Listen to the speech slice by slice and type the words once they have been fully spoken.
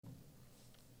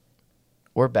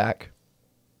we're back,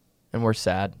 and we're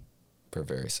sad. We're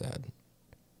very sad.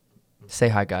 Say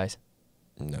hi, guys.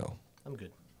 No. I'm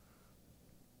good.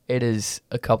 It is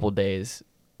a couple days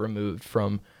removed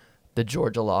from the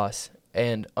Georgia loss,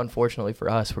 and unfortunately for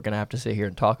us, we're going to have to sit here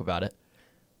and talk about it.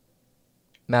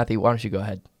 Mathey, why don't you go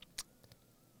ahead?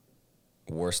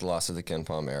 Worst loss of the Ken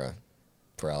Palm era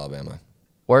for Alabama.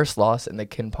 Worst loss in the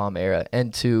Ken Palm era.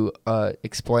 And to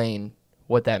explain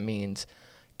what that means,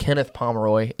 Kenneth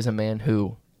Pomeroy is a man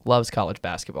who loves college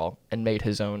basketball and made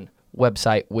his own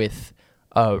website with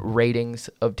ratings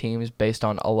of teams based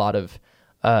on a lot of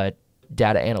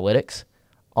data analytics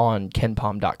on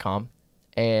kenpom.com.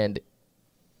 And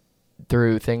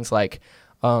through things like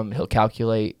he'll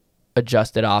calculate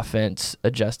adjusted offense,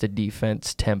 adjusted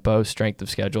defense, tempo, strength of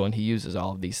schedule, and he uses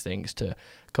all of these things to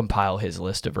compile his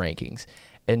list of rankings.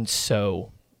 And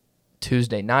so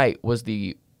Tuesday night was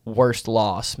the worst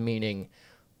loss, meaning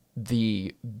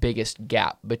the biggest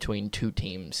gap between two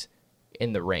teams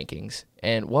in the rankings.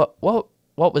 And what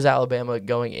was Alabama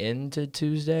going into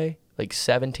Tuesday? Like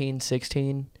 17,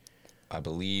 16? I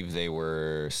believe they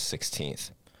were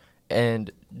 16th.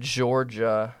 And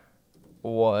Georgia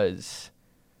was...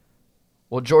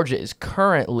 Well, Georgia is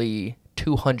currently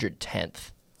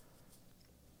 210th.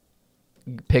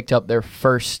 Picked up their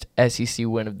first SEC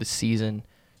win of the season.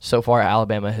 So far,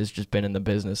 Alabama has just been in the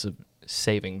business of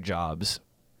saving jobs,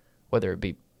 whether it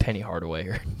be Penny Hardaway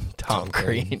or Tom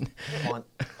Crean.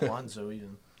 Kwanzaa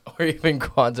even. Or even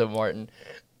Kwanzaa Martin.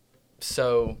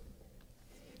 So,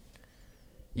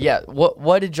 yeah,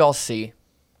 what did y'all see?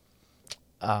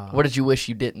 What did you wish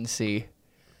you didn't see?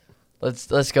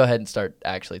 Let's go ahead and start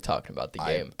actually talking about the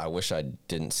game. I wish I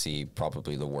didn't see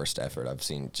probably the worst effort I've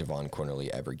seen Javon Cornerly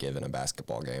ever give in a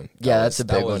basketball game. That's a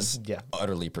big one. That was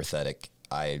utterly pathetic.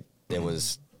 I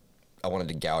wanted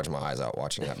to gouge my eyes out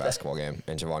watching that basketball game,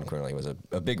 and Javon Cornerly was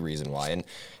a big reason why. And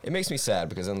it makes me sad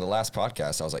because in the last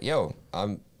podcast I was like, "Yo,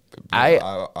 I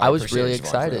was really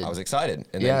excited. I was excited,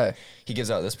 and then he gives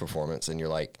out this performance, and you're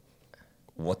like,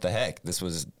 what the heck? This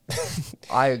was."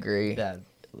 I agree. Yeah.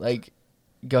 Like.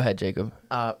 Go ahead, Jacob.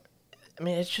 I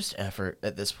mean, it's just effort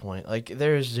at this point. Like,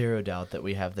 there is zero doubt that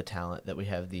we have the talent, that we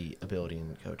have the ability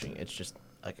in coaching. It's just,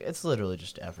 like, it's literally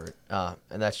just effort. And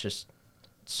that's just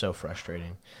so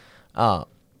frustrating.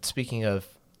 Speaking of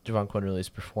Javon Cornerly's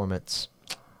performance,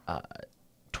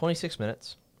 26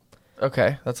 minutes.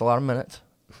 Okay, that's a lot of minutes.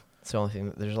 It's the only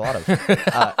thing there's a lot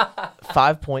of.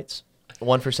 5 points,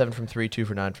 1 for 7 from 3, 2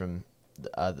 for 9 from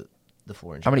the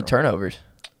floor in general. How many turnovers?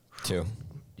 2.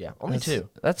 Yeah, only 2.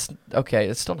 That's okay.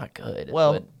 It's still not good.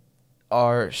 Well, but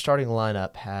our starting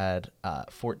lineup had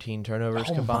 14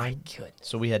 turnovers combined. Oh, my goodness.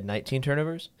 So we had 19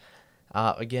 turnovers.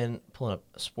 Again, pulling up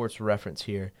a sports reference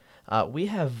here. We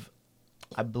have,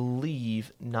 I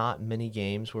believe, not many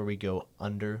games where we go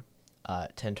under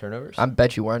 10 turnovers. I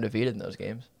bet you we're undefeated in those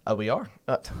games. We are.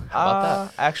 How about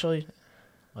that? Actually,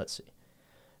 let's see.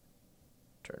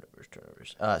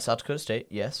 Turnovers. South Dakota State,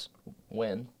 yes.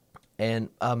 Win. And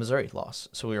Missouri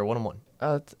lost. So we were 1-1.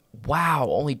 Wow,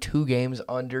 only 2 games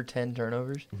under 10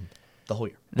 turnovers? The whole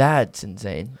year. That's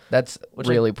insane. That's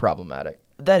really problematic.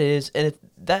 That is, and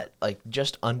that like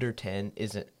just under 10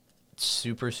 isn't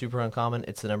super, super uncommon.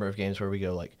 It's the number of games where we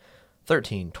go like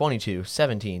 13, 22,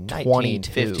 17, 19,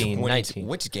 22. 15, 19.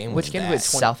 Which game was that? was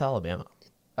South Alabama.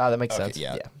 Oh, that makes Okay, sense.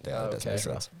 yeah, that does make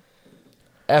sense.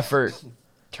 Effort,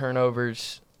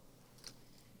 turnovers.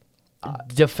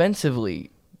 Defensively,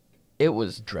 it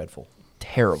was Dreadful.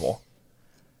 terrible.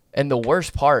 And the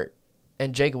worst part,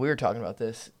 and Jacob, we were talking about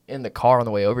this in the car on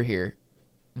the way over here,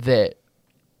 that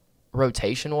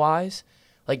rotation-wise,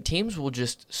 like teams will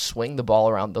just swing the ball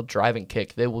around. They'll drive and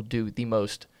kick. They will do the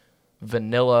most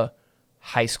vanilla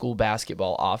high school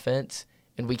basketball offense,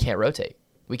 and we can't rotate.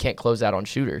 We can't close out on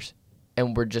shooters,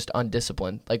 and we're just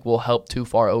undisciplined. Like we'll help too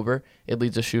far over. It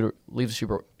leaves a shooter,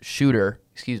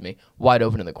 wide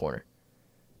open in the corner.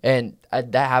 And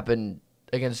that happened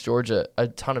against Georgia a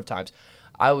ton of times.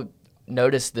 I would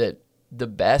notice that the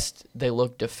best they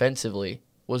looked defensively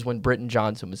was when Britton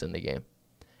Johnson was in the game.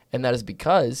 And that is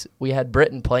because we had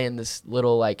Britton playing this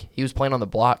little, like, he was playing on the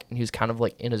block, and he was kind of,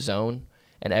 like, in a zone,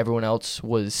 and everyone else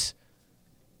was,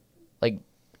 like,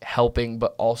 helping,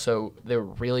 but also they were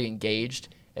really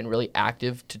engaged and really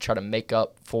active to try to make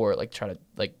up for, like,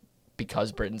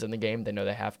 because Britton's in the game, they know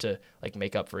they have to, like,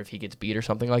 make up for if he gets beat or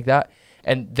something like that.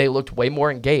 And they looked way more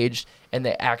engaged, and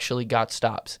they actually got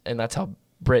stops. And that's how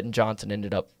Britton Johnson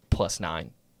ended up +9.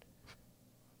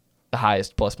 The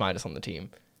highest plus-minus on the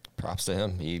team. Props to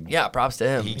him. Props to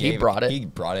him. He brought it. He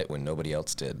brought it when nobody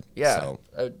else did. Yeah.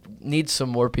 So. Need some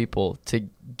more people to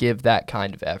give that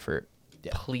kind of effort.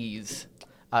 Yeah. Please.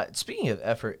 Speaking of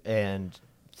effort and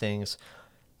things,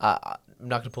 I'm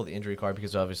not going to pull the injury card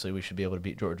because obviously we should be able to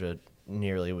beat Georgia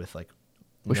nearly with like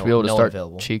We should be able to no start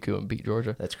available. Chiku and beat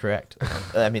Georgia. That's correct.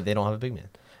 I mean, they don't have a big man.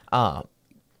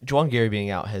 Juwan Gary being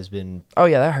out has been Oh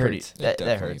yeah, that pretty. hurts. That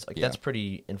definitely, hurts. Like yeah. that's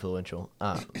pretty influential.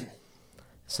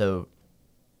 So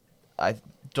I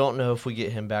don't know if we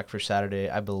get him back for Saturday.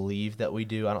 I believe that we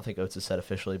do. I don't think Oates is said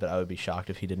officially, but I would be shocked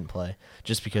if he didn't play,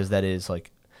 just because that is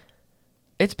like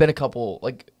It's been a couple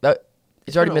like that.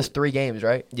 He's already been a- missed 3 games,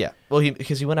 right? yeah. Well,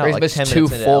 because he went Or out he's like missed 10 2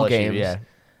 minutes into full LSU, games. Yeah,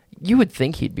 You would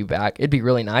think he'd be back. It'd be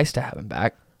really nice to have him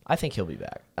back. I think he'll be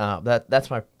back. That's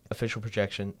my official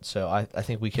projection. So I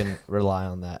think we can rely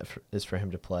on that is for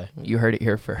him to play. You heard it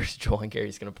here first. Juwan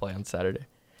Gary's going to play on Saturday.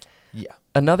 Yeah.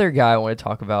 Another guy I want to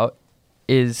talk about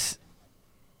is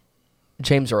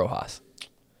James Rojas.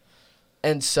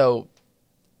 And so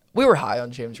we were high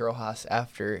on James Rojas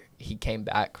after he came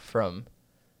back from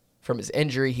his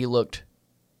injury. He looked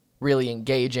really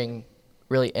engaging,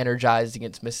 really energized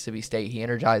against Mississippi State. He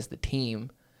energized the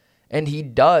team. And he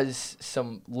does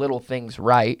some little things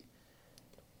right.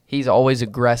 He's always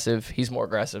aggressive. He's more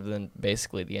aggressive than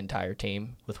basically the entire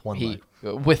team. With one leg.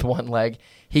 With one leg.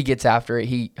 He gets after it.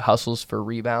 He hustles for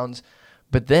rebounds.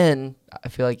 But then I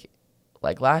feel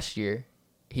like last year,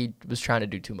 he was trying to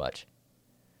do too much.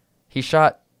 He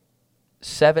shot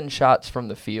 7 shots from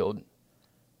the field.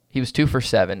 He was 2 for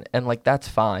 7, and like that's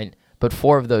fine. But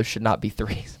 4 of those should not be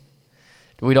threes.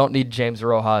 We don't need James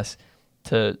Rojas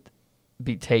to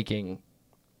be taking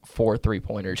 4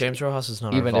 3-pointers. James Rojas is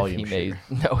not Even our if volume he made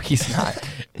shooter. no, he's not.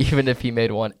 Even if he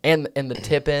made one, and the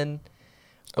tip in.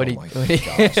 Oh my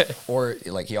gosh. Or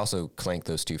like he also clanked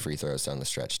those 2 free throws down the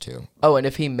stretch too. Oh, and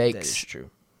if he That is makes, true.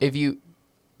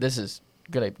 this is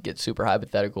gonna get super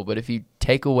hypothetical, but if you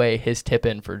take away his tip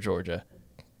in for Georgia,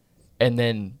 and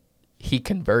then he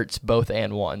converts both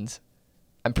and ones,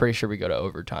 I'm pretty sure we go to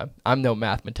overtime. I'm no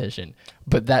mathematician,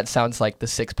 but that sounds like the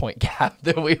 6-point gap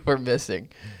that we were missing,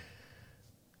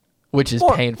 which is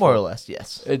painful. More or less,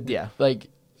 yes. Yeah. Like,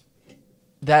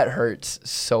 that hurts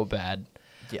so bad.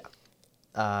 Yeah.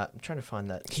 I'm trying to find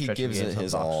that. He stretch of gives it games on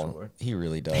his box all. score. He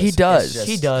really does. He does. It's just-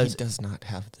 He does. He does not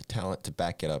have the talent to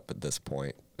back it up at this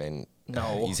point. And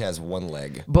No. he has one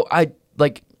leg. But I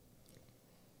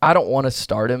don't want to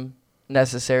start him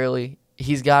necessarily.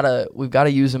 We've got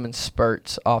to use him in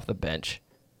spurts off the bench.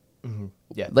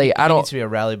 Yeah. Like, he I don't- needs to be a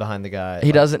rally behind the guy.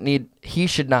 He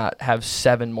should not have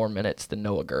 7 more minutes than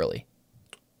Noah Gurley.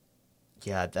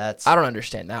 Yeah, that's. I don't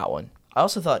understand that one. I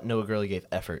also thought Noah Gurley gave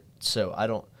effort, so I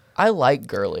don't. I like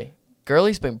Gurley.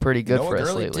 Gurley's been pretty good Noah for us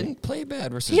Gurley lately. didn't play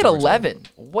bad versus He had Georgia. 11.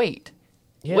 Wait.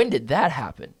 Yeah. When did that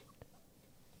happen?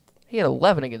 He had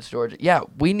 11 against Georgia. Yeah,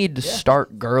 we need to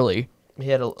start Gurley. He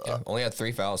had a. Yeah, only had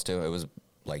 3 fouls too. It was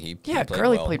like he Yeah, played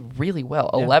Gurley well. played really well.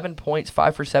 Yeah. 11 points,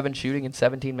 5 for 7 shooting in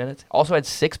 17 minutes. Also had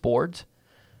 6 boards.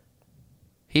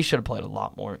 He should have played a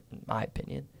lot more, in my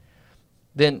opinion.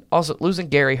 Then also losing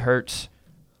Gary hurts.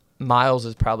 Miles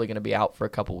is probably going to be out for a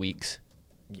couple weeks.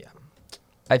 Yeah.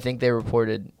 I think they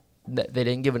reported that they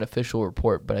didn't give an official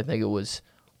report, but I think it was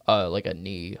like a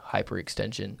knee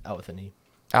hyperextension. Out with a knee.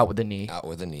 Out with the knee. Out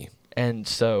with a knee. And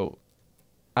so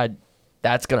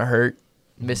that's going to hurt,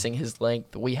 missing his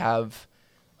length. We have,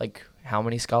 like, how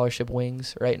many scholarship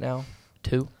wings right now?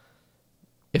 2?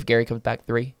 If Gary comes back,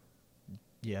 3?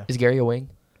 Yeah. Is Gary a wing?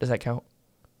 Does that count?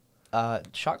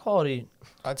 Shot quality.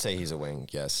 I'd say he's a wing,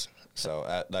 yes. So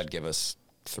that'd give us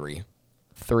 3.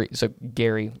 3. So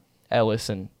Gary, Ellis,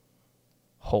 and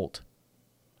Holt.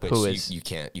 Which Who is- you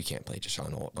can't play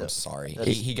Deshaun Holt. I'm sorry.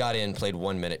 that's- He got in, played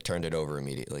 1 minute, turned it over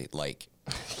immediately. Like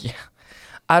Yeah.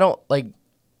 I don't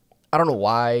know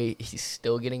why he's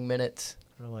still getting minutes.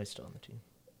 I don't know why he's still on the team.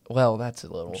 Well, that's a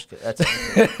little. Just kidding.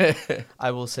 That's.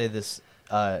 I will say this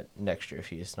next year if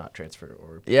he is not transferred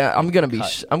or. Yeah, I'm gonna be.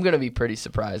 cut. I'm gonna be pretty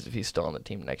surprised if he's still on the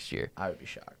team next year. I would be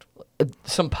shocked.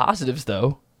 Some positives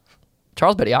though.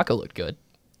 Charles Bediako looked good.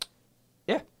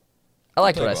 Yeah. I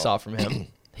liked played what I well. saw from him.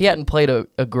 He hadn't played a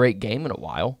great game in a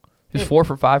while. He was 4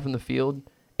 for 5 from the field,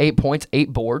 8 points,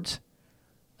 8 boards.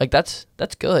 Like that's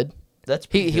good. That's He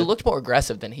pretty good. looked more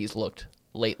aggressive than he's looked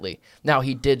lately. Now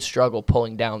he did struggle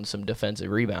pulling down some defensive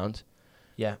rebounds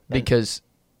Yeah. because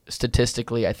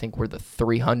statistically I think we're the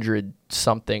 300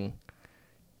 something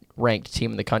ranked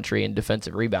team in the country in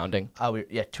defensive rebounding.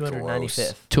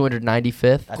 295th.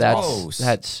 295th. Gross.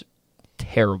 That's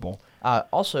terrible.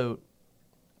 Also,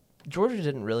 Georgia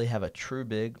didn't really have a true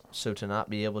big, so to not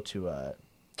be able to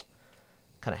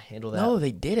kind of handle that. No,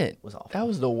 they didn't. was awful. That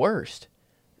was the worst.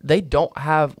 They don't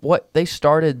have what they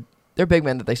started. Their big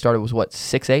man that they started was what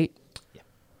 6'8". Yeah.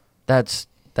 That's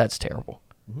terrible.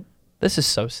 Mm-hmm. This is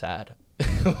so sad.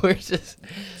 we're just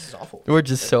It's awful. we're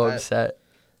just so upset.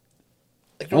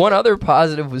 One other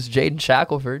positive was Jaden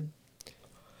Shackelford.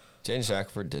 Jaden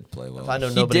Shackelford did play well. If I know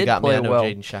He nobody did got me, play I know well.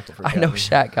 Jaden Shackelford I got know me.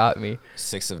 Shaq got me.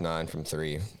 6 of 9 from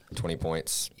 3, 20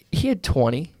 points. He had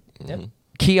 20. Yep. Mhm.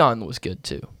 Keon was good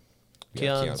too.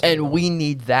 Keon's Keon's good. And we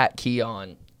need that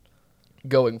Keon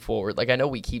going forward. Like, I know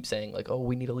we keep saying, like, oh,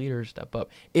 we need a leader to step up.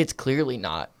 It's clearly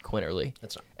not Quinterly.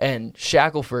 That's not. And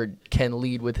Shackelford can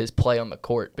lead with his play on the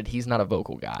court, but he's not a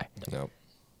vocal guy. Nope.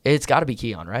 It's got to be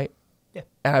Keon, right? Yeah.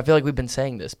 And I feel like we've been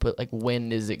saying this, but, like,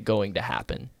 when is it going to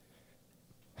happen?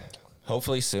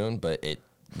 Hopefully soon, but it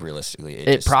realistically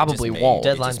It probably won't. It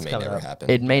Deadline's just may coming never up. happen.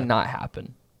 It may not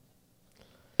happen.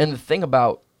 And the thing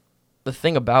about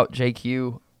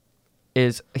JQ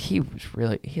is he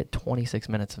had 26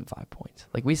 minutes and 5 points.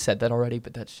 Like, we said that already,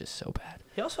 but that's just so bad.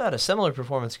 He also had a similar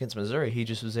performance against Missouri. He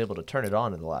just was able to turn it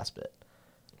on in the last bit.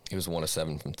 He was 1 of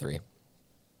 7 from 3.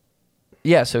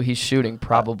 Yeah, so he's shooting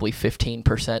probably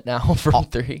 15% now from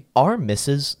 3. Our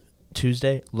misses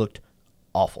Tuesday looked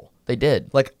awful. They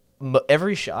did. Like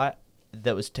every shot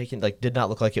that was taken, like did not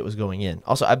look like it was going in.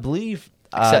 Also, I believe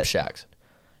Except Shaq's.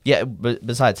 Yeah, but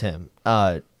besides him,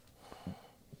 let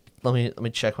me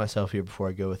check myself here before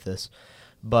I go with this.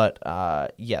 But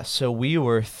yeah, so we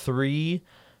were 3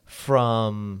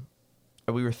 for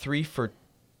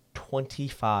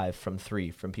 25 from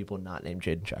 3 from people not named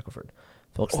Jaden Shackelford.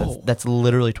 Folks, that's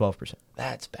literally 12%.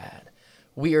 That's bad.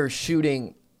 We're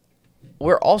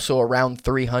also around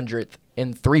 300th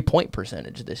in 3-point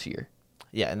percentage this year.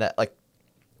 Yeah, and that like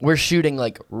We're shooting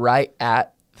like right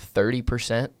at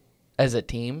 30% as a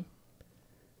team.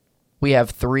 We have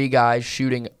 3 guys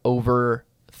shooting over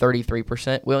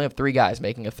 33%. We only have 3 guys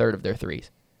making a third of their threes.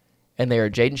 And they are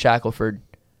Jaden Shackelford,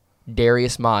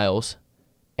 Darius Miles,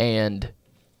 and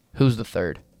who's the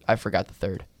third? I forgot the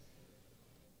third.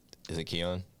 Is it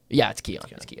Keon? Yeah, it's Keon.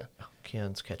 It's Keon.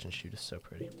 Keon's catch and shoot is so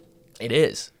pretty. It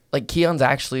is. Like, Keon's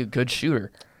actually a good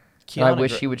shooter. Keon I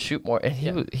wish he would shoot more.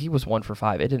 And he was 1 for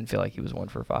 5. It didn't feel like he was 1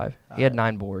 for 5. He had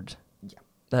 9 boards.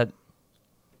 Yeah.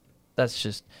 That's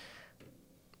just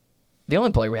the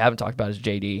only player we haven't talked about is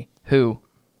JD, who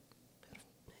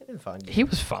He didn't find he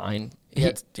was fine. He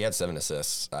had 7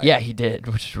 assists. Yeah, he did,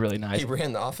 which is really nice. He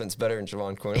ran the offense better than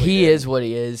Javon Quinterly. He did. is what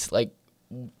he is. Like,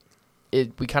 we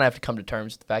kind of have to come to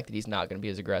terms with the fact that he's not going to be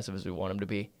as aggressive as we want him to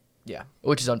be, Yeah.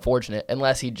 which is unfortunate,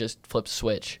 unless he just flips a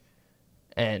switch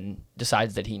and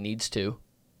decides that he needs to.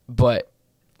 But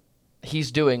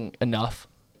he's doing enough.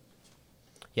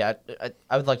 Yeah,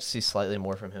 I would like to see slightly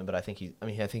more from him, but I think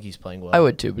he's playing well. I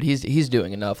would too, but he's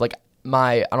doing enough. Like,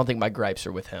 I don't think my gripes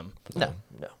are with him. No.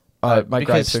 My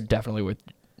gripes are definitely with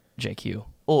JQ.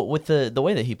 Well, with the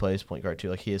way that he plays point guard too,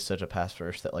 like he is such a pass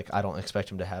first that like I don't expect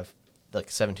him to have like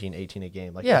 17, 18 a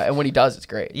game. Like Yeah, and when he does, it's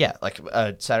great. yeah, like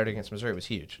Saturday against Missouri was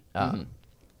huge.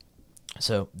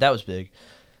 So that was big.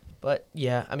 But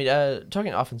yeah, I mean,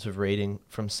 talking offensive rating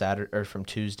from Saturday or from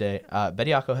Tuesday,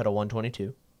 Bediako had a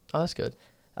 122. Oh, that's good.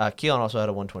 Keon also had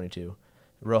a 122.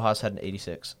 Rojas had an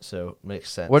 86, so makes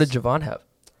sense. What did Javon have?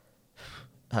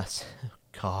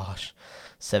 Gosh,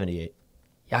 78.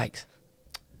 Yikes.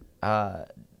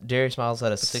 Darius Miles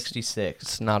had a 66.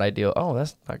 It's not ideal. Oh,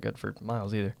 that's not good for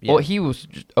Miles either. Yeah. Well, he was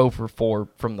just 0 for 4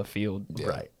 from the field. Yeah.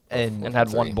 Right. And And had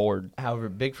 3. 1 board. however,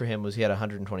 big for him was he had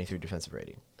 123 defensive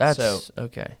rating. That's so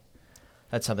okay.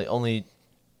 that's something. And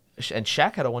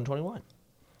Shaq had a 121.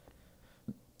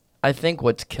 I think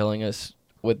what's killing us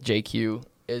with JQ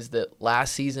is that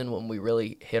last season when we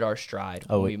really hit our stride,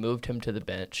 when we moved him to the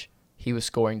bench, he was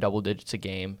scoring double digits a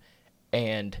game,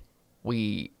 and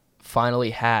we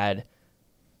finally had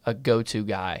a go-to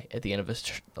guy at the end of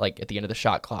the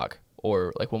shot clock,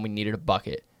 or like when we needed a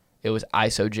bucket. It was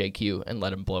ISO JQ and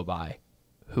let him blow by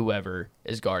whoever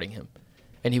is guarding him.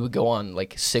 And he would go on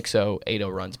like 6-0,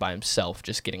 8-0 runs by himself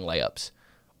just getting layups.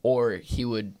 Or he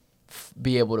would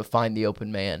be able to find the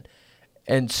open man.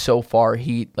 And so far,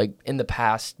 in the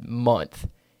past month,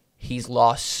 he's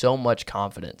lost so much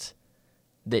confidence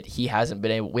that we haven't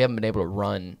been able to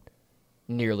run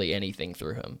nearly anything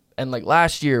through him. And like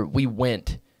last year, we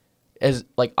went as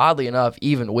like oddly enough,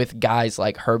 even with guys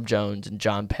like Herb Jones and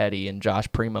John Petty and Josh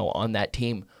Primo on that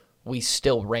team, we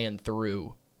still ran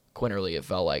through Quinterly. It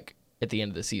felt like at the end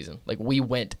of the season, like we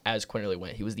went as Quinterly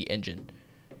went. He was the engine,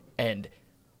 and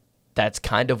that's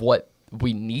kind of what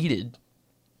we needed.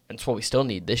 And it's what we still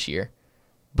need this year.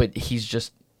 But he's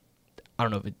just, I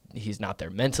don't know if he's not there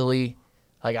mentally.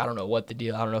 Like, I don't know what the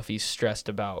deal. I don't know if he's stressed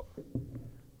about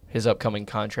his upcoming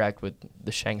contract with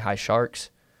the Shanghai Sharks.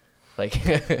 Like,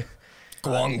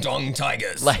 Guangdong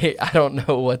Tigers. like I don't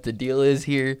know what the deal is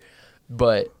here,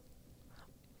 but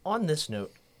On this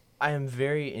note, I am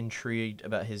very intrigued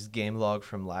about his game log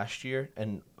from last year,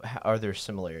 and are there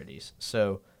similarities?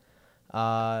 So,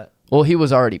 well, he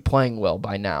was already playing well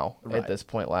by now Right. at this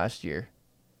point last year.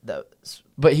 that's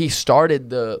But he started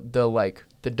the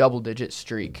double-digit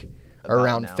streak About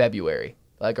around now. February,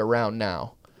 like around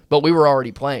now. But we were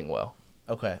already playing well.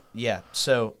 okay. Yeah.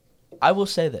 So, I will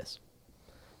say this.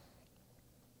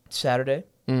 Saturday.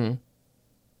 Mm.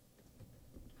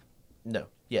 No.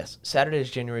 Yes. Saturday is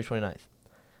January 29th.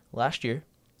 Last year,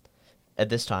 at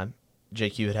this time,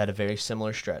 JQ had a very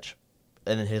similar stretch.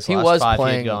 And in his He last was 5, he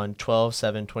playing- had gone 12,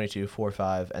 7, 22, 4,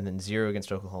 5, and then 0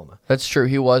 against Oklahoma. That's true.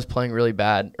 He was playing really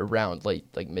bad around like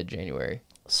mid-January.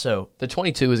 So, The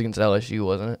 22 was against LSU,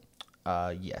 wasn't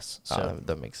it? yes. So,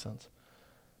 That makes sense.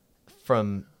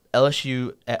 from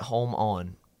LSU at home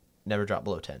on, never dropped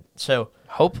below 10. So,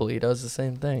 Hopefully he does the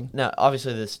same thing. now,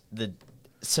 obviously, the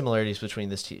similarities between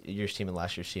this year's team and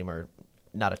last year's team are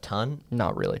not a ton,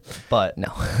 Not really. but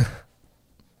No.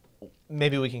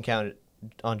 maybe we can count it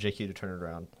on JQ to turn it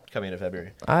around coming into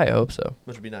February, I hope so.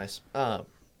 which would be nice.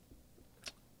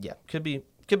 Yeah, could be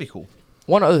cool.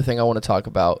 One other thing I want to talk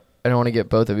about, and I want to get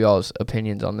both of y'all's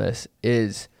opinions on this,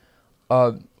 is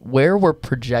where we're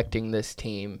projecting this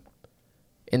team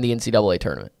in the NCAA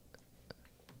tournament.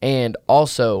 And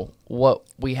also what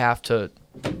we have to,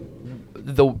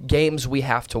 the games we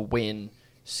have to win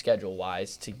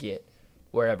schedule-wise to get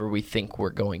wherever we think we're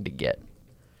going to get.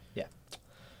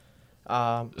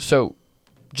 Yeah. So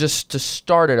just to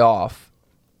start it off,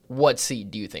 what seed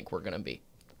do you think we're going to be?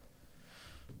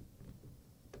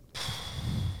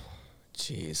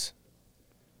 Jeez.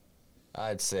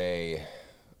 I'd say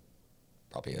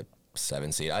probably a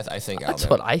 7 seed. I think That's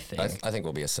Alabama- what I think. I think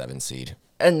we'll be a 7 seed.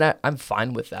 And that I'm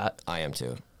fine with that. I am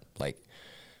too. Like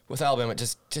with Alabama,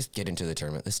 just get into the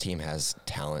tournament. This team has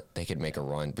talent. They could make a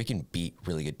run. We can beat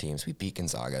really good teams. We beat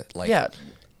Gonzaga. Like Yeah.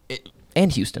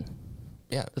 And Houston.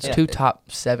 yeah. That's Yeah. 2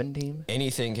 top 7 teams.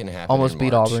 Anything can happen. Almost in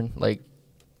beat March. Auburn. Like,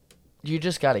 you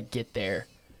just got to get there.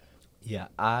 Yeah,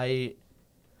 I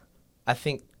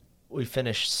think we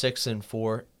finished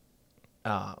 6-4.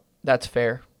 That's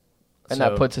fair. And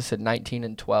that So- puts us at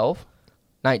 19-12,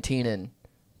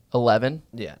 19-11.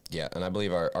 Yeah, Yeah, and I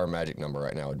believe our magic number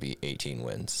right now would be 18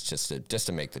 wins, just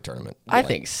to make the tournament. I Like,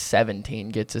 think 17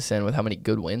 gets us in with how many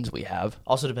good wins we have.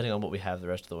 also depending on what we have the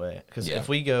rest of the way. Because Yeah. if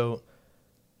we go,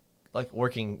 like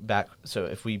working back, so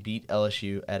if we beat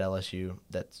LSU at LSU,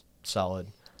 that's solid.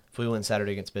 If we win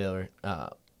Saturday against Baylor,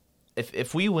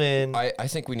 if we win, I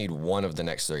think we need one of the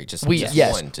next 3. Just We just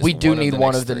yes, one, just we do one need the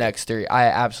one next of the 3. next 3. I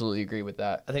absolutely agree with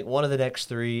that. I think one of the next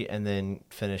 3, and then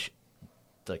finish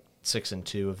like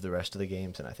 6-2 of the rest of the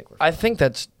games, and I think we're I fine. think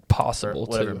that's Or possible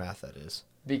whatever too. math that is.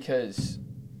 Because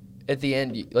at the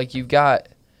end, you've got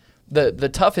the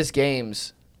toughest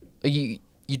games.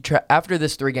 After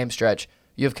this 3-game stretch,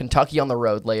 you have Kentucky on the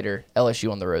road later,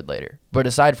 LSU on the road later. But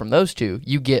aside from those 2,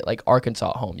 you get like Arkansas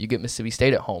at home, you get Mississippi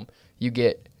State at home, you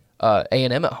get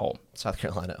A&M at home, South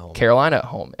Carolina at home. Carolina at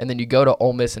home, and then you go to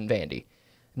Ole Miss and Vandy.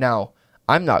 Now,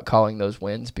 I'm not calling those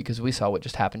wins because we saw what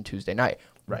just happened Tuesday night.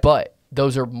 Right. But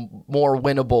those are more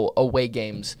winnable away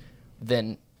games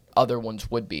than other ones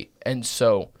would be. And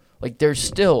so, like, there's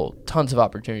still tons of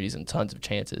opportunities and tons of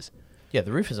chances. Yeah,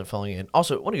 the roof isn't falling in.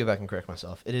 Also, I want to go back and correct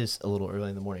myself. It is a little early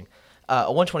in the morning. A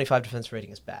 125 defense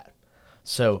rating is bad.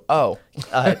 So,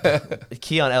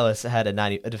 Keon Ellis had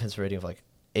a defense rating of like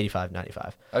 85,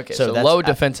 95. Okay, so that's low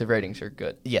defensive ratings are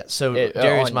good. Yeah, so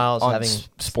Darius Miles having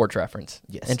Sports Reference.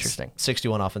 yes, Interesting.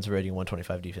 61 offensive rating,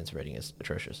 125 defensive rating is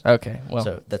atrocious. Okay, well,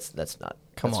 So that's not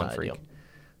come that's on, not freak. ideal,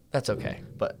 That's okay.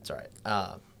 but it's all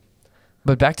right.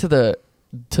 But back to the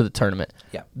tournament.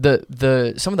 Yeah.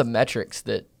 The some of the metrics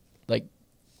that like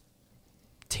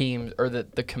teams or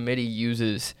that the committee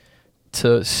uses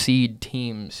to seed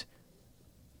teams,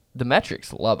 the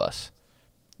metrics love us.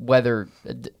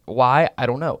 Why I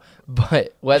don't know,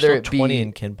 but whether Still it be 20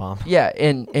 in Ken Palm. yeah,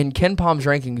 in Ken Palm's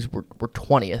rankings we're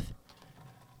 20th,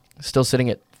 still sitting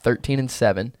at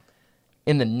 13-7.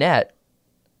 In the net,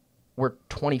 we're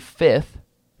 25th,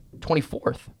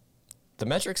 24th. The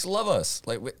metrics love us.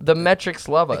 Like The metrics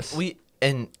love us.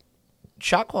 And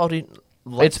shot quality.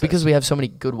 It's because we have so many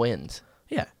good wins.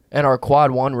 yeah. And our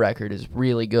quad 1 record is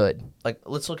really good. Like,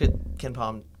 let's look at Ken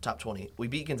Palm top 20. We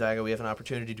beat Gonzaga. We have an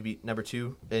opportunity to beat number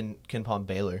 2 in Ken Palm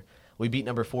Baylor. We beat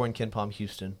number 4 in Ken Palm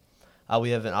Houston.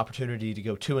 We have an opportunity to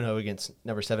go 2-0 against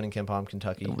number 7 in Ken Palm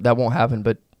Kentucky. That won't happen,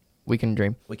 but we can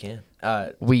dream. We can.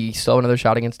 We still have another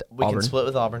shot against We Auburn. can split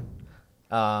with Auburn.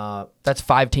 That's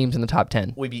 5 teams in the top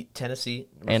 10. We beat Tennessee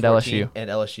And 14, LSU. and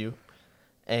LSU,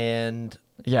 and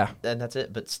Yeah. that's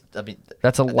it. But I mean,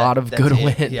 That's a lot of good it.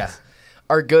 wins. Yeah.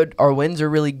 are good. Our wins are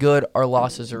really good. Our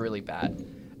losses are really bad.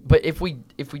 But if we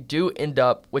do end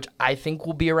up, which I think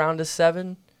will be around a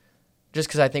 7, just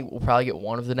because I think we'll probably get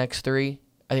one of the next 3.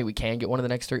 I think we can get one of the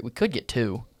next 3. We could get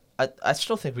 2. I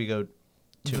still think we go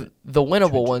 2. The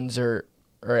winnable ones are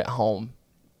at home.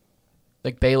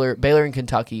 Like Baylor and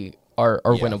Kentucky are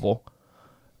winnable.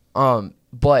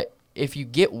 But if you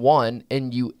get one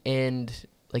and you end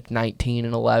like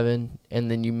 19-11, and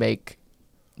then you make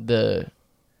the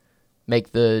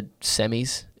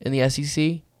semis in the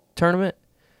SEC tournament,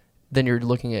 then you're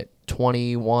looking at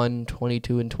 21,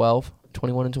 22, and 12,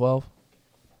 21 and 12,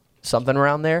 something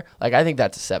around there. Like, I think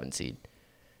that's a 7 seed.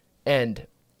 And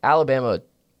Alabama,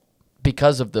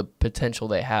 because of the potential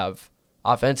they have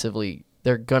offensively,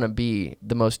 they're going to be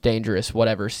the most dangerous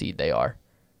whatever seed they are.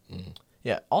 Mm.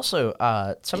 Yeah. Also,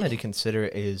 something to consider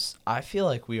is I feel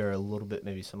like we are a little bit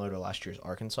maybe similar to last year's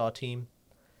Arkansas team.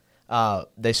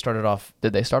 They started off.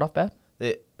 Did they start off bad?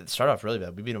 They started off really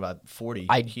bad. We beat them about 40.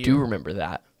 I here. do remember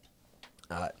that.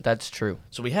 That's true.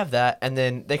 So we have that, and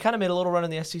then they kind of made a little run in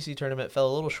the SEC tournament, fell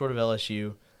a little short of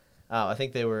LSU. I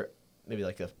think they were maybe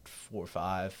like a 4 or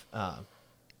 5.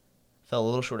 Fell a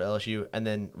little short of LSU, and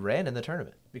then ran in the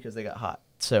tournament because they got hot.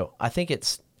 So I think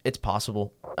it's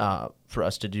possible for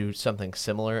us to do something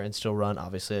similar and still run.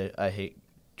 Obviously, I hate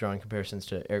drawing comparisons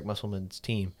to Eric Musselman's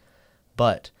team,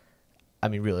 but I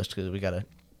mean realistically,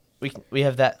 we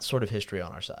have that sort of history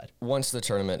on our side. Once the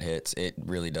tournament hits, it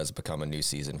really does become a new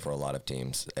season for a lot of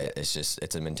teams.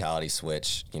 It's a mentality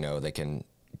switch. You know, they can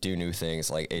do new things.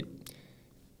 Like it.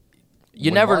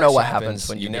 You never know what happens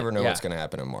when you never know what's going to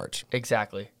happen in March.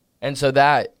 Exactly. And so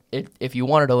that if you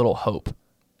wanted a little hope,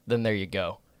 then there you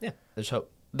go. Yeah, there's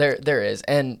hope. There is,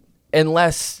 and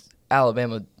unless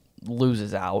Alabama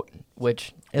loses out,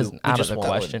 which isn't out of the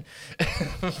question,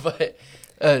 but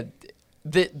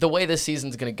the way this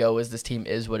season's going to go is this team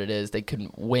is what it is. They can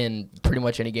win pretty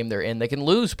much any game they're in. They can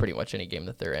lose pretty much any game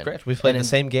that they're in. Correct. We've played the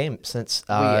same game since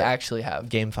we actually have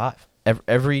Game 5.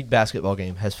 Every basketball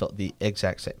game has felt the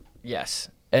exact same. Yes,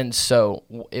 and so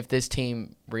if this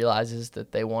team realizes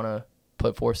that they want to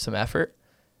put forth some effort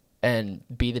and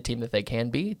be the team that they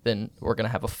can be, then we're going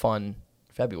to have a fun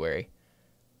February.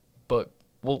 But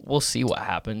we'll see what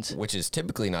happens. Which is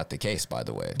typically not the case, by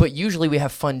the way. But usually we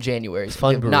have fun Januaries.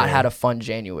 We have not had a fun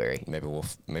January.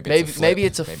 Maybe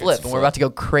it's a flip, and we're about to go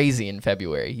crazy in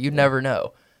February. You never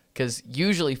know, because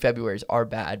usually Februarys are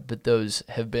bad, but those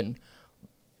have been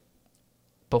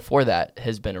before that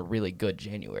has been a really good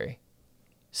January.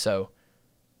 So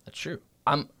that's true.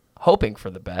 I'm hoping for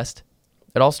the best.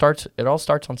 It all starts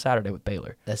on Saturday with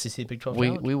Baylor. SEC Big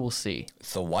 12 We will see.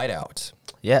 The whiteout.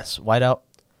 Yes, whiteout.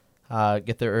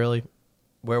 Get there early.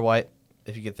 Wear white.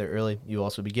 If you get there early, you'll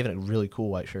also be given a really cool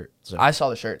white shirt. So I saw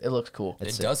the shirt. It looks cool.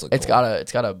 It does look cool.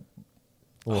 It's got a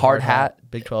hard hat.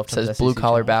 Big 12 says Blue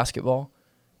Collar Basketball.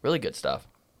 Really good stuff.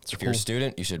 If you're a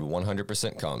student, you should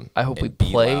 100% come. I hope we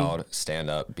Be play. loud, stand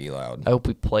up, be loud. I hope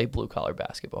we play Blue Collar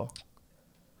Basketball.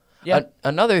 Yeah.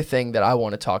 Another thing that I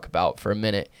want to talk about for a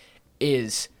minute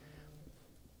is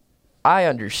I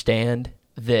understand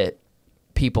that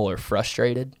people are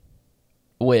frustrated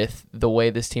with the way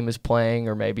this team is playing,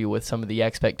 or maybe with some of the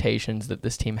expectations that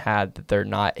this team had that they're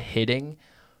not hitting,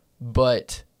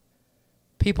 but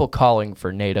people calling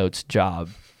for Nate Oates'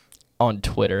 job on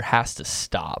Twitter has to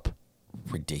stop.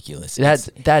 Ridiculous.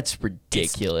 That's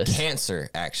ridiculous. It's cancer,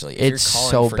 actually. If It's you're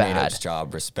calling so for bad. Nate Oates'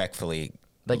 job, respectfully,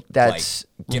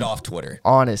 get off Twitter.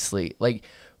 Honestly,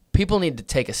 people need to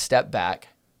take a step back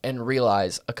and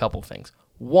realize a couple things.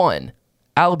 One,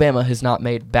 Alabama has not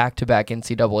made back-to-back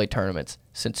NCAA tournaments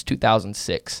since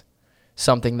 2006,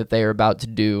 something that they are about to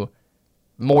do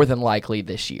more than likely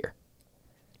this year.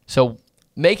 So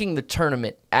making the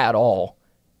tournament at all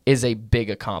is a big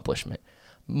accomplishment,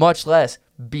 much less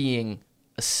being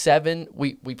a 7.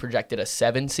 We projected a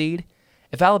 7 seed.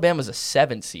 If Alabama's a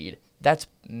 7 seed, that's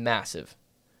massive.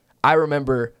 I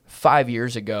remember 5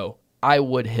 years ago, I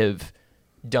would have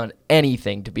done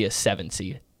anything to be a 7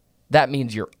 seed. That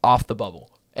means you're off the bubble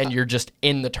and you're just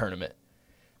in the tournament.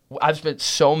 I've spent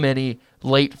so many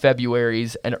late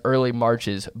Februaries and early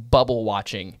Marches bubble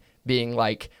watching, being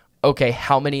like, okay,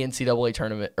 how many NCAA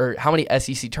tournament or how many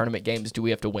SEC tournament games do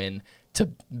we have to win to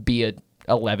be a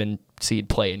 11 seed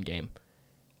play-in game?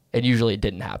 And usually it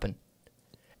didn't happen.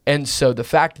 And so the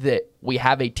fact that we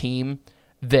have a team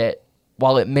that,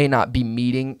 while it may not be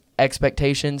meeting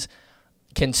expectations,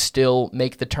 can still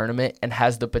make the tournament and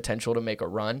has the potential to make a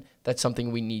run, that's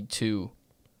something we need to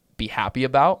be happy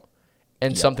about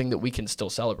and something that we can still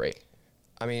celebrate.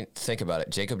 I mean, think about it.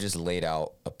 Jacob just laid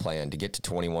out a plan to get to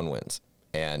 21 wins.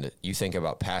 And you think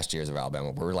about past years of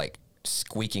Alabama, we're like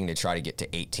squeaking to try to get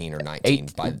to 18 or 19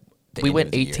 by the we end went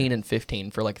of the 18 year. and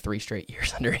 15 for like 3 straight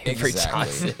years under Avery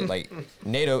Johnson. Exactly. Like,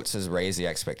 Nate Oates has raised the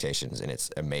expectations, and it's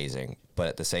amazing. But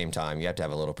at the same time, you have to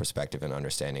have a little perspective and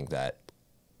understanding that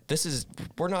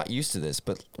we're not used to this,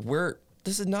 but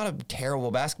this is not a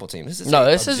terrible basketball team. This is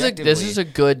a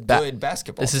good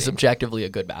basketball This team. is objectively a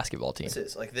good basketball team. This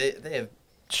is like they have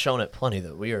shown it plenty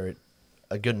that we are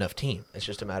a good enough team. It's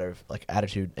just a matter of like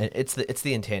attitude, and it's the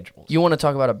intangibles. You want to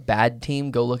talk about a bad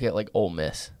team? Go look at like Ole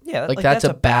Miss. Yeah, like that's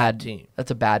a bad team.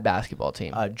 That's a bad basketball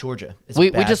team. Georgia. Is We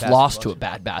a bad just lost to basketball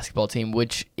a bad basketball team,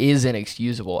 which is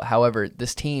inexcusable. However,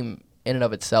 this team in and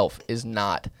of itself is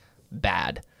not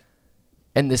bad,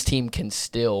 and this team can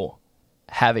still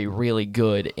have a really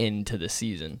good end to the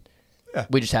season. Yeah.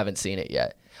 We just haven't seen it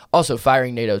yet. Also,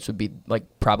 firing Nate Oates would be like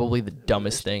probably the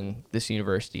dumbest thing this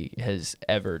university has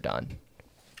ever done.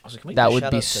 Also, can we That give a would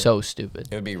shout be out to- so stupid.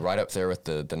 It would be right up there with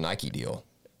the Nike deal.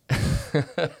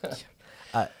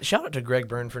 Shout out to Greg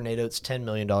Byrne for Nate Oates' $10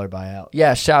 million buyout.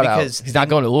 Yeah, shout Because out. He's not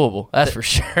going to Louisville. That's for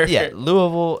sure. Yeah,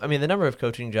 Louisville. I mean, the number of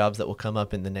coaching jobs that will come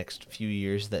up in the next few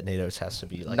years that Nate Oates has to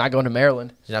be like. Not going to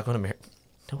Maryland. He's not going to Maryland.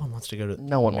 No one wants to go to.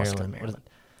 No one wants to go to What is- Maryland.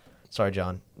 Sorry,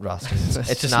 John Roston. That's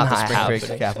It's just not the not spring break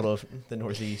happening. capital of the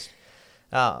Northeast.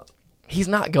 He's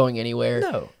not going anywhere.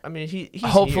 No, I mean he's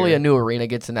Hopefully here. a new arena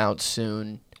gets announced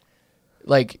soon.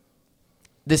 Like,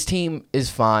 this team is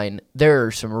fine. There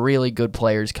are some really good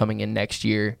players coming in next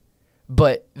year,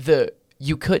 but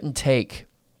you couldn't take.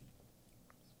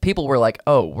 People were like,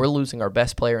 "Oh, we're losing our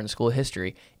best player in school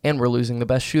history, and we're losing the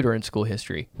best shooter in school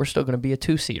history. We're still going to be a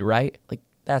 2 seed, right?" Like,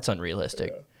 that's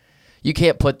unrealistic. Yeah. You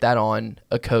can't put that on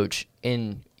a coach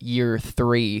in year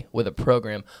 3 with a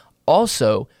program.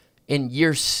 Also, in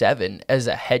year 7 as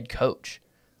a head coach.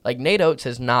 Like, Nate Oates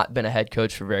has not been a head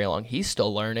coach for very long. He's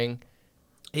still learning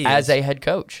as a head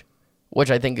coach,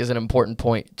 which I think is an important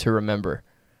point to remember.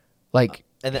 Like,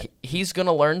 he's going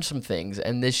to learn some things,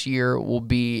 and this year will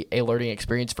be a learning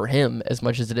experience for him as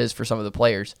much as it is for some of the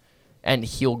players, and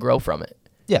he'll grow from it.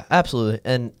 Yeah, absolutely.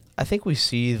 And I think we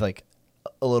see, like,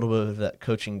 a little bit of that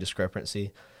coaching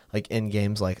discrepancy, like, in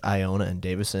games like Iona and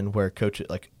Davison, where coach,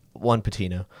 like, one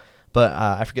Patino, but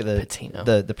I forget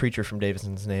the preacher from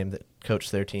Davison's name that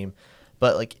coached their team.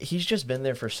 But, like, he's just been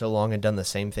there for so long and done the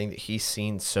same thing that he's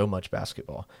seen so much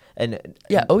basketball. And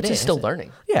yeah, Oates is still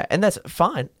learning. Yeah, and that's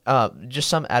fine. Just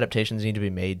some adaptations need to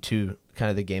be made to kind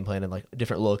of the game plan and, like,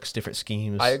 different looks, different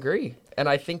schemes. I agree, and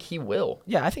I think he will.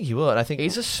 Yeah, I think he will, and I think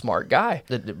he's a smart guy.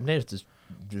 Nate is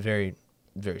very,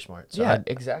 very smart. So yeah,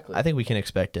 exactly. I think we can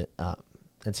expect it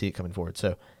and see it coming forward.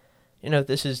 So,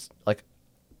 this is, like,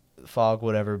 fog,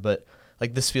 whatever, but,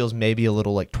 like, this feels maybe a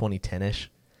little, like, 2010-ish.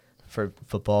 For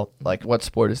football, like what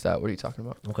sport is that? What are you talking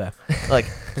about? Okay, like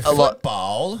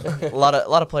football. a lot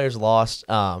of players lost.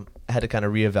 Had to kind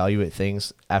of reevaluate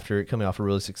things after coming off a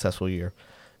really successful year.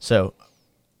 So,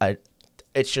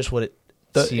 it's just what it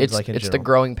seems like in it's general. the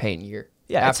growing pain year.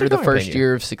 Yeah, after the first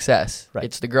year of success, right.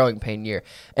 It's the growing pain year,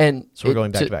 and so we're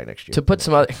going back to back next year. To put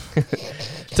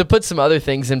some other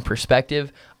things in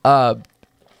perspective,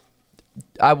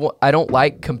 I don't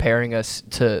like comparing us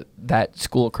to that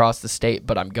school across the state,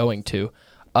 but I'm going to.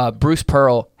 Bruce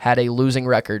Pearl had a losing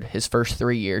record his first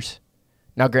 3 years.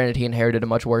 Now, granted, he inherited a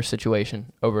much worse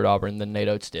situation over at Auburn than Nate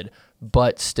Oates did,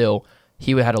 but still,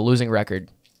 he had a losing record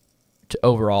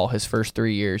overall his first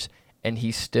 3 years, and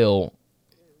he still,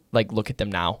 like, look at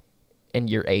them now in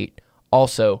year 8.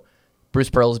 Also, Bruce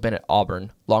Pearl has been at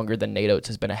Auburn longer than Nate Oates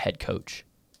has been a head coach.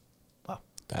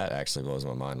 That actually blows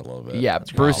my mind a little bit. Yeah,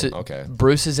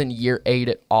 Bruce is in year 8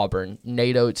 at Auburn.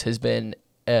 Nate Oates has been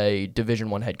a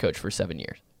Division I head coach for 7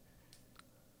 years.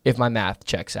 If my math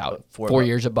checks out. 4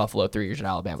 years at Buffalo, 3 years at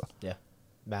Alabama. Yeah,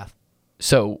 math.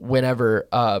 So whenever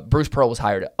Bruce Pearl was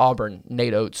hired at Auburn,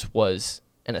 Nate Oates was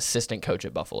an assistant coach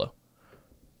at Buffalo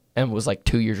and was like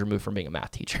 2 years removed from being a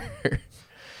math teacher.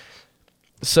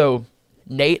 So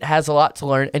Nate has a lot to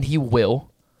learn, and he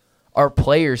will. Our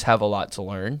players have a lot to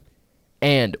learn.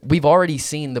 And we've already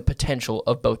seen the potential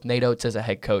of both Nate Oates as a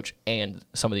head coach and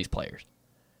some of these players.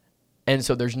 And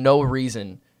so there's no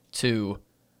reason to,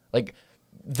 like,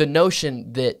 the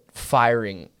notion that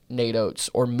firing Nate Oates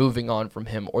or moving on from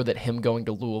him or that him going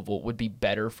to Louisville would be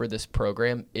better for this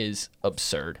program is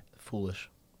absurd. Foolish.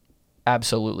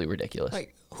 Absolutely ridiculous.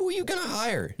 Like, who are you going to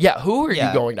hire? Yeah, who are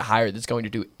you going to hire that's going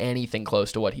to do anything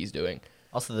close to what he's doing?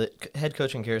 Also, the head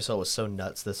coaching carousel was so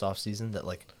nuts this offseason that,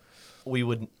 like, we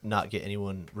would not get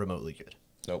anyone remotely good.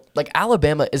 Nope. Like,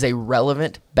 Alabama is a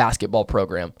relevant basketball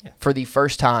program for the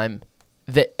first time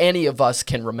that any of us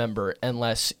can remember,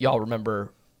 unless y'all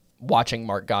remember watching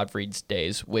Mark Gottfried's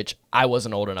days, which I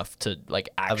wasn't old enough to, like,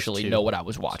 actually know what I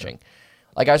was watching.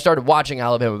 Like, I started watching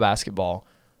Alabama basketball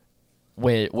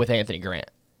with Anthony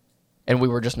Grant, and we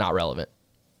were just not relevant.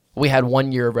 We had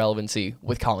 1 year of relevancy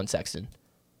with Colin Sexton,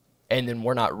 and then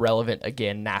we're not relevant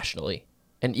again nationally.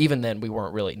 And even then, we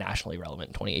weren't really nationally relevant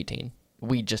in 2018.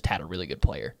 We just had a really good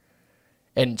player.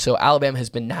 And so Alabama has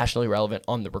been nationally relevant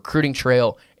on the recruiting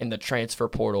trail, in the transfer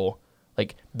portal,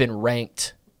 like been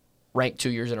ranked 2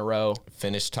 years in a row.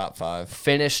 Finished top 5.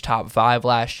 Finished top 5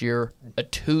 last year, a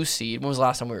 2 seed. When was the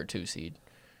last time we were a 2 seed?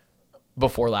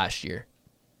 Before last year.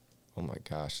 Oh my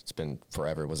gosh, it's been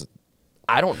forever. Was it?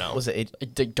 I don't know. Was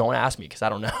it Don't ask me because I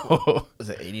don't know. Was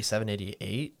it 87,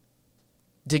 88?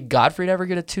 Did Gottfried ever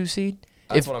get a 2 seed?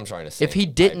 That's what I'm trying to say. If he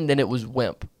didn't, then it was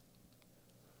Wimp.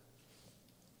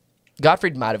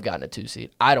 Gottfried might have gotten a 2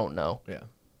 seed. I don't know. Yeah.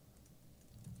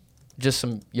 Just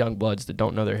some young bloods that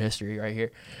don't know their history right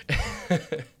here.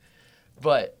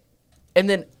 But, and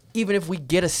then even if we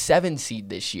get a 7 seed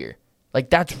this year, like,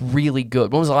 that's really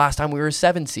good. When was the last time we were a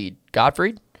 7 seed?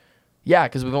 Gottfried? Yeah,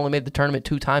 because we've only made the tournament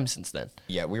 2 times since then.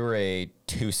 Yeah, we were a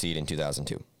 2 seed in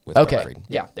 2002 with Okay. Gottfried.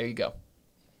 Yeah, there you go.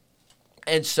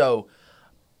 And so,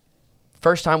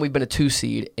 first time we've been a 2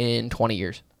 seed in 20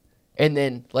 years. And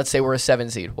then, let's say we're a 7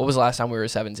 seed. What was the last time we were a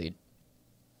 7 seed?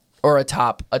 Or a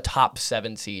top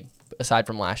 7 seed, aside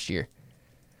from last year.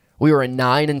 We were a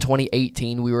 9 in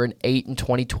 2018. We were an 8 in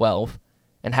 2012.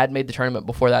 And hadn't made the tournament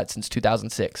before that since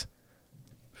 2006.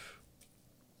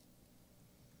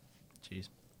 Jeez.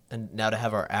 And now to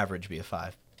have our average be a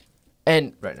 5.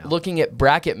 And Right now. looking at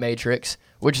Bracket Matrix,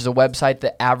 which is a website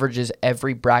that averages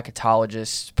every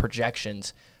bracketologist's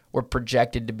projections, we're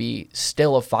projected to be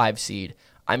still a 5 seed.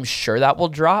 I'm sure that will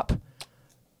drop,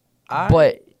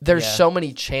 but there's yeah. so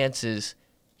many chances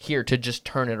here to just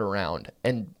turn it around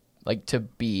and, like, to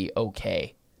be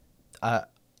okay.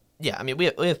 Yeah, I mean, we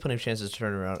have plenty of chances to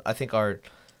turn around. I think our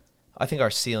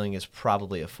ceiling is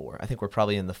probably a 4. I think we're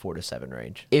probably in the 4 to 7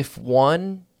 range. If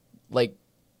one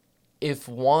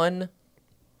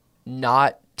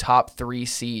not top 3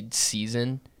 seed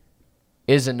season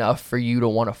is enough for you to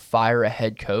want to fire a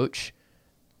head coach,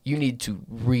 you need to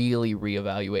really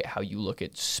reevaluate how you look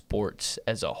at sports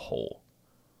as a whole.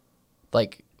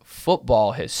 Like,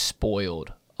 football has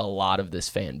spoiled a lot of this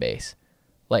fan base.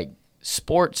 Like,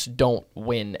 sports don't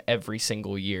win every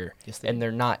single year, Yes, and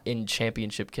they're not in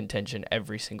championship contention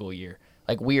every single year.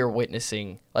 Like, we are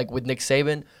witnessing, like with Nick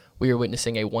Saban, we are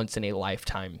witnessing a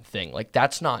once-in-a-lifetime thing. Like,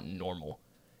 that's not normal.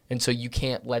 And so you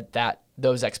can't let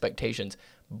those expectations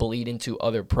bleed into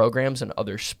other programs and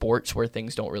other sports where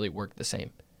things don't really work the same.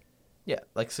 Yeah,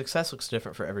 like, success looks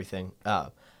different for everything.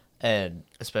 And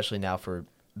especially now for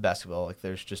basketball, like,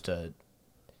 there's just a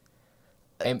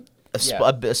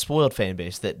spoiled fan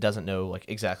base that doesn't know, like,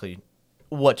 exactly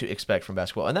what to expect from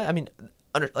basketball. And that, I mean,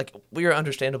 we are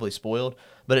understandably spoiled,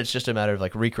 but it's just a matter of,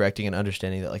 like, recorrecting and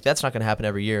understanding that, like, that's not going to happen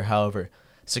every year. However,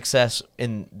 success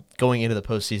in going into the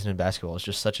postseason in basketball is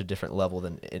just such a different level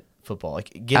than in football.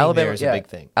 Like, getting there is a big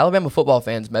thing. Alabama football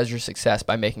fans measure success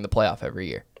by making the playoff every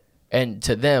year. And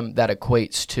to them, that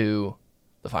equates to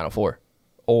the Final Four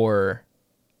or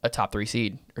a top 3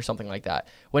 seed or something like that.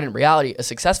 When in reality, a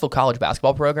successful college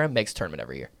basketball program makes a tournament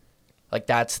every year. Like,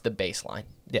 that's the baseline.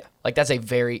 Yeah. Like, that's a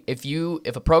very, if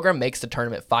a program makes the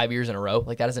tournament 5 years in a row,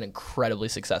 like, that is an incredibly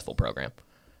successful program.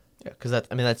 Yeah, because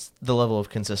that's the level of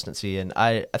consistency, and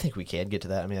I think we can get to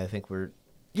that. I mean, I think we're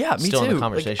Yeah, me still too. in the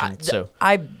conversation.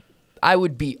 Like, I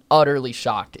would be utterly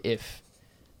shocked if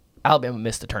Alabama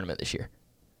missed the tournament this year.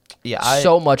 Yeah,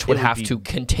 So much would it have be to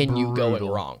continue going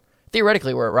brutal. wrong.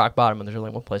 Theoretically, we're at rock bottom and there's only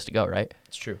one place to go, right?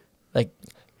 It's true. Like,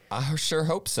 I sure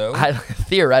hope so.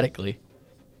 theoretically.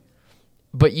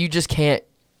 But you just can't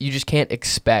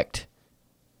expect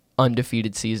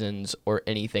undefeated seasons or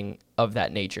anything of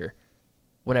that nature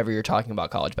whenever you're talking about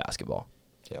college basketball.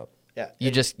 Yep. Yeah, You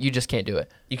just can't do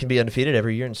it. you can be undefeated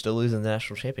every year and still lose in the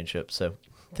national championship. So,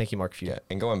 thank you, Mark Few. Yeah,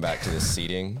 and going back to the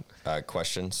seeding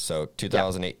questions, so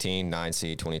 2018, 9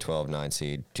 seed, 2012, 9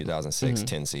 seed, 2006,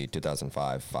 10 seed,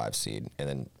 2005, 5 seed, and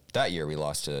then that year we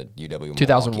lost to UW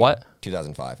 2000 Milwaukee. what?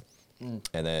 2005.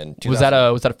 And then Was that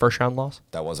a first round loss?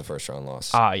 That was a first round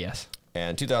loss. Ah, yes.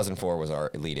 And 2004 was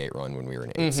our Elite 8 run when we were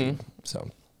an 8 seed. So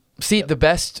See, the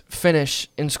best finish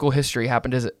in school history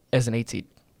happened as an 8 seed.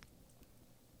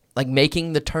 Like,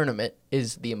 making the tournament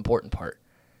is the important part.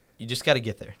 You just got to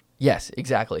get there. Yes,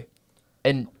 exactly.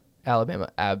 And Alabama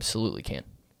absolutely can.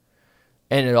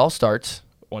 And it all starts,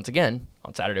 once again,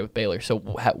 on Saturday with Baylor. So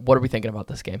what are we thinking about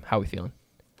this game? How are we feeling?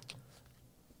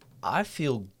 I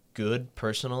feel good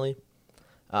personally.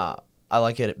 I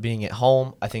like it being at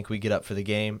home. I think we get up for the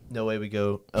game. No way we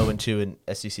go 0-2 in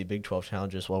SEC Big 12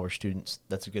 challenges while we're students.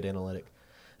 That's a good analytic.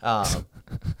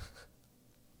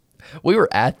 We were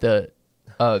at the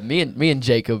me and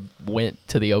Jacob went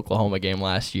to the Oklahoma game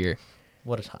last year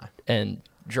What a time. and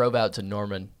drove out to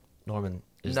Norman. Norman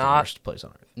is Not- the worst place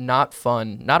on earth. Not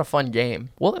fun. Not a fun game.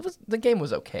 Well, the game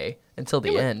was okay until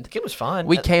the end. The game was fine.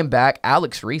 We came back.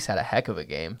 Alex Reese had a heck of a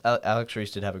game. Alex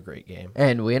Reese did have a great game.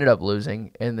 And we ended up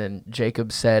losing. And then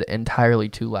Jacob said entirely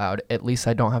too loud, "At least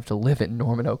I don't have to live in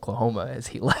Norman, Oklahoma," as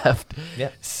he left.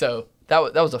 Yeah. So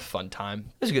that was a fun time.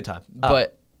 It was a good time.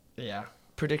 But yeah,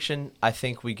 Prediction, I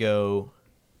think we go...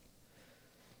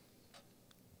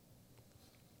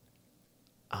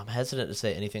 I'm hesitant to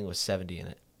say anything with 70 in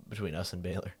it between us and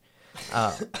Baylor.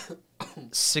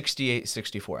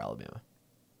 68-64 Alabama.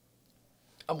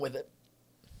 I'm with it.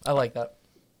 I like that.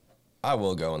 I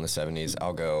will go in the 70s.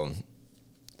 I'll go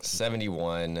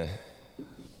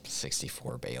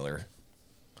 71-64 Baylor.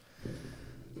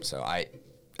 So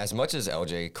as much as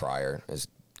LJ Cryer is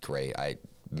great,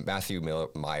 Matthew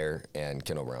Meyer and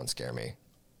Kendall Brown scare me.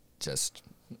 Just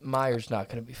Meyer's not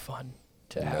going to be fun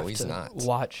to have he's to not.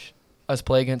 watch us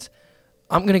play against.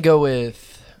 I'm going to go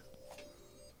with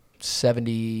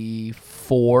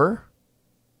 74,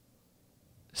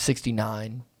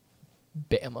 69,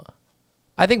 Bama.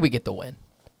 I think we get the win.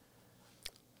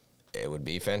 it would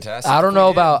be fantastic. I don't if know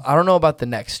we did. about the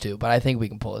next two, but I think we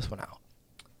can pull this one out.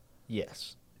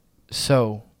 Yes.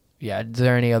 So, yeah, is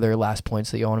there any other last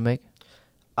points that you want to make?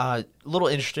 A little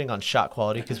interesting on shot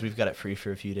quality because we've got it free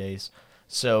for a few days.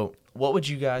 So, what would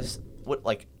you guys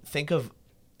think of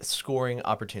scoring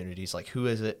opportunities? Like, who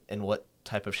is it and what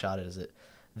type of shot is it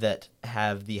that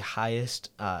have the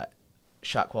highest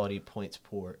shot quality points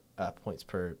per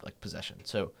possession?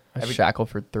 So, A Shackle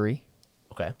for 3,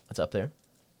 okay, that's up there.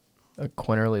 a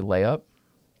Quinterly layup.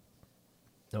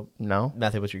 Nope. No.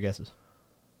 Mathey, what's your guesses?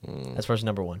 As far as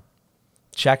number one,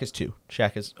 Shaq is 2.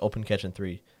 Shaq is open catch and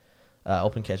 3.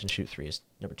 Open catch and shoot 3 is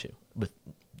number 2 with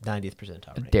 90th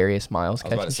percentile rating. Darius Miles I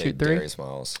was catch about to and say shoot 3. Darius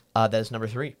Miles. That is number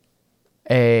 3.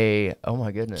 Oh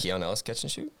my goodness. Keon Ellis catch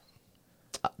and shoot.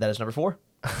 That is number 4.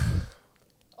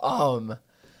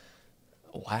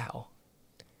 Wow.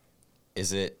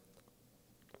 Is it?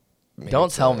 maybe Don't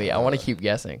it's tell a, me. I want to keep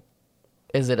guessing.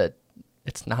 Is it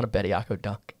it's not a Bediako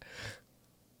dunk.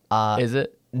 Is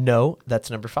it? No, that's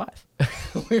number 5.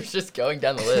 We're just going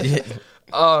down the list.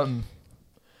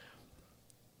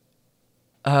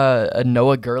 A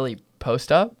Noah Gurley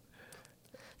post up.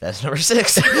 That's number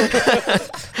 6.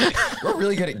 We're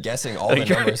really good at guessing all the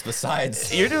numbers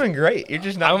besides. You're doing great. You're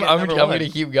just not. I'm gonna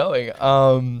keep going.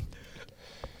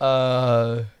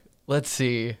 Let's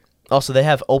see. Also, they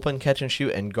have open catch and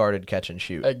shoot and guarded catch and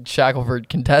shoot. Shackelford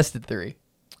contested 3.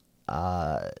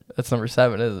 That's number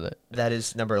 7, isn't it? That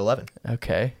is number 11.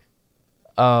 Okay.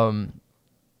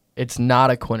 It's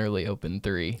not a Quinterly open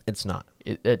 3. It's not.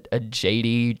 A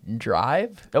JD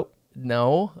drive? Nope.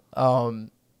 No.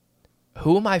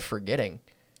 Who am I forgetting?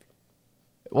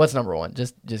 What's number 1?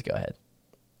 Just go ahead.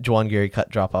 Juwan Gary cut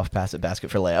drop off pass at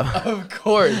basket for layup. Of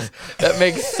course. That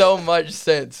makes so much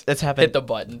sense. That's happened. Hit the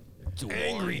button.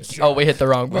 Angry Oh, we hit the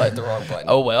wrong We hit button. the wrong button.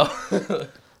 Oh, well.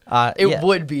 It Yeah.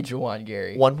 would be Juwan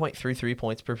Gary 1.33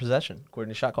 points per possession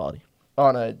according to shot quality.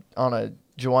 on a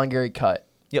Juwan Gary cut.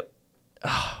 Yep.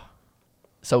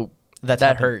 So That's that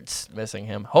happened. hurts missing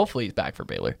him. Hopefully he's back for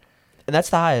Baylor. And that's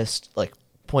the highest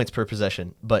points per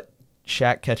possession. But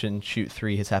Shaq catch and shoot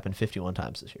 3 has happened 51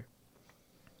 times this year.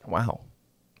 Wow.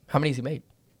 How many has he made?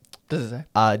 Does it say?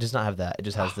 It does not have that. It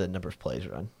just has the number of plays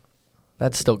run.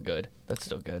 That's still good.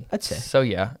 I'd say. So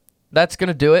yeah, that's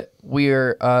gonna do it.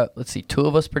 We're let's see, 2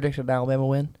 of us predicted an Alabama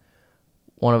win.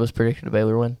 1 of us predicted a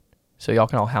Baylor win. So y'all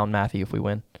can all hound Mathey if we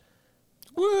win.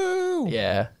 Woo!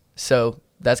 Yeah. So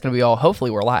that's gonna be all. Hopefully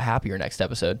we're a lot happier next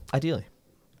episode. Ideally.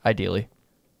 Ideally.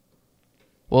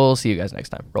 We'll see you guys next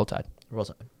time. Roll Tide. Roll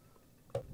Tide.